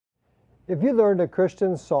If you learned a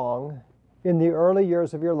Christian song in the early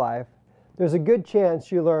years of your life, there's a good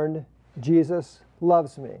chance you learned Jesus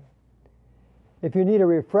Loves Me. If you need a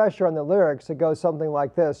refresher on the lyrics, it goes something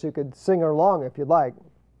like this. You could sing along if you'd like.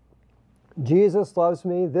 Jesus loves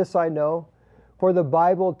me, this I know, for the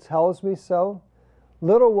Bible tells me so.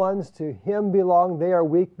 Little ones to him belong, they are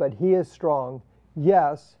weak, but he is strong.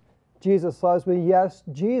 Yes, Jesus loves me. Yes,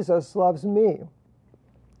 Jesus loves me.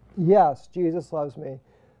 Yes, Jesus loves me.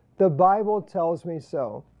 The Bible tells me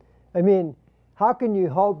so. I mean, how can you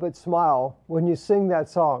help but smile when you sing that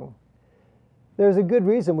song? There's a good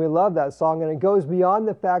reason we love that song, and it goes beyond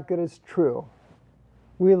the fact that it's true.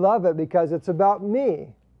 We love it because it's about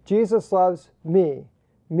me. Jesus loves me.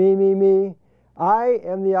 Me, me, me. I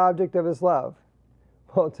am the object of his love.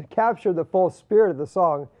 Well, to capture the full spirit of the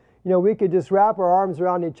song, we could just wrap our arms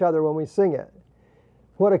around each other when we sing it.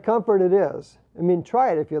 What a comfort it is. I mean,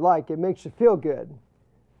 try it if you like. It makes you feel good.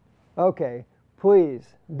 Okay, please,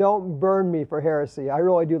 don't burn me for heresy. I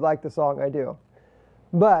really do like the song, I do.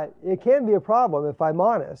 But it can be a problem if I'm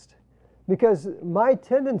honest, because my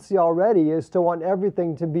tendency already is to want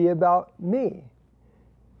everything to be about me.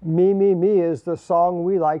 Me, me, me is the song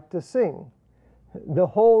we like to sing. The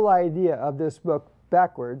whole idea of this book,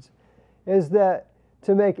 Backwards, is that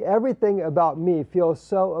to make everything about me feel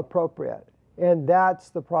so appropriate. And that's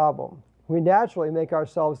the problem. We naturally make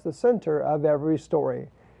ourselves the center of every story.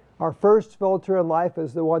 Our first filter in life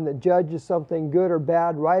is the one that judges something good or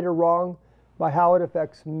bad, right or wrong, by how it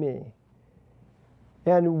affects me.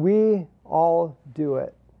 And we all do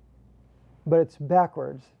it. But it's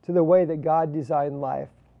backwards to the way that God designed life.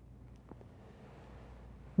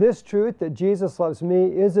 This truth that Jesus loves me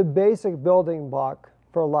is a basic building block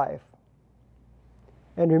for life.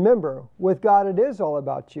 And remember, with God it is all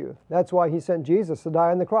about you. That's why he sent Jesus to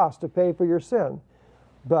die on the cross, to pay for your sin.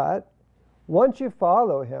 But once you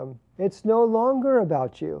follow him, it's no longer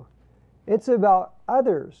about you. It's about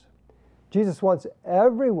others. Jesus wants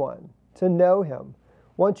everyone to know him.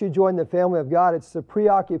 Once you join the family of God, it's the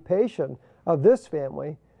preoccupation of this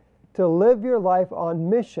family to live your life on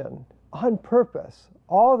mission, on purpose,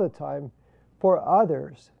 all the time, for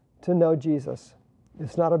others to know Jesus.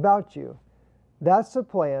 It's not about you. That's the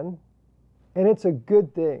plan, and it's a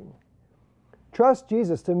good thing. Trust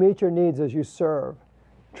Jesus to meet your needs as you serve.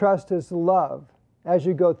 Trust his love as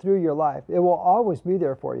you go through your life. It will always be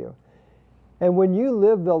there for you. And when you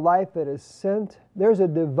live the life that is sent, there's a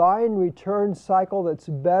divine return cycle that's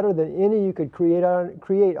better than any you could create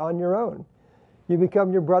on your own. You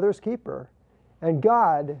become your brother's keeper, and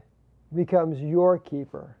God becomes your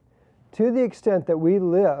keeper. To the extent that we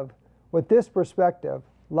live with this perspective,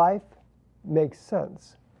 life makes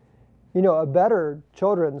sense. A better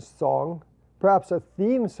children's song, perhaps a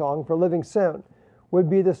theme song for Living Sent, would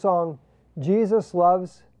be the song, Jesus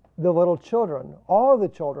Loves the Little Children, all the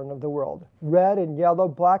children of the world, red and yellow,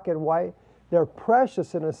 black and white. They're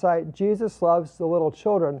precious in his sight. Jesus loves the little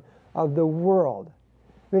children of the world.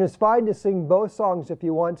 I mean, it's fine to sing both songs if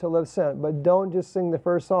you want to live sent, but don't just sing the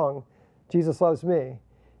first song, Jesus loves me,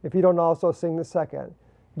 if you don't also sing the second,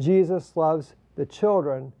 Jesus loves the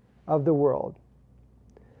children of the world.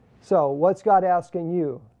 So, what's God asking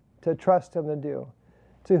you to trust him to do?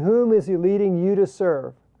 To whom is he leading you to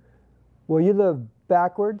serve? Will you live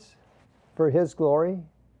backwards for his glory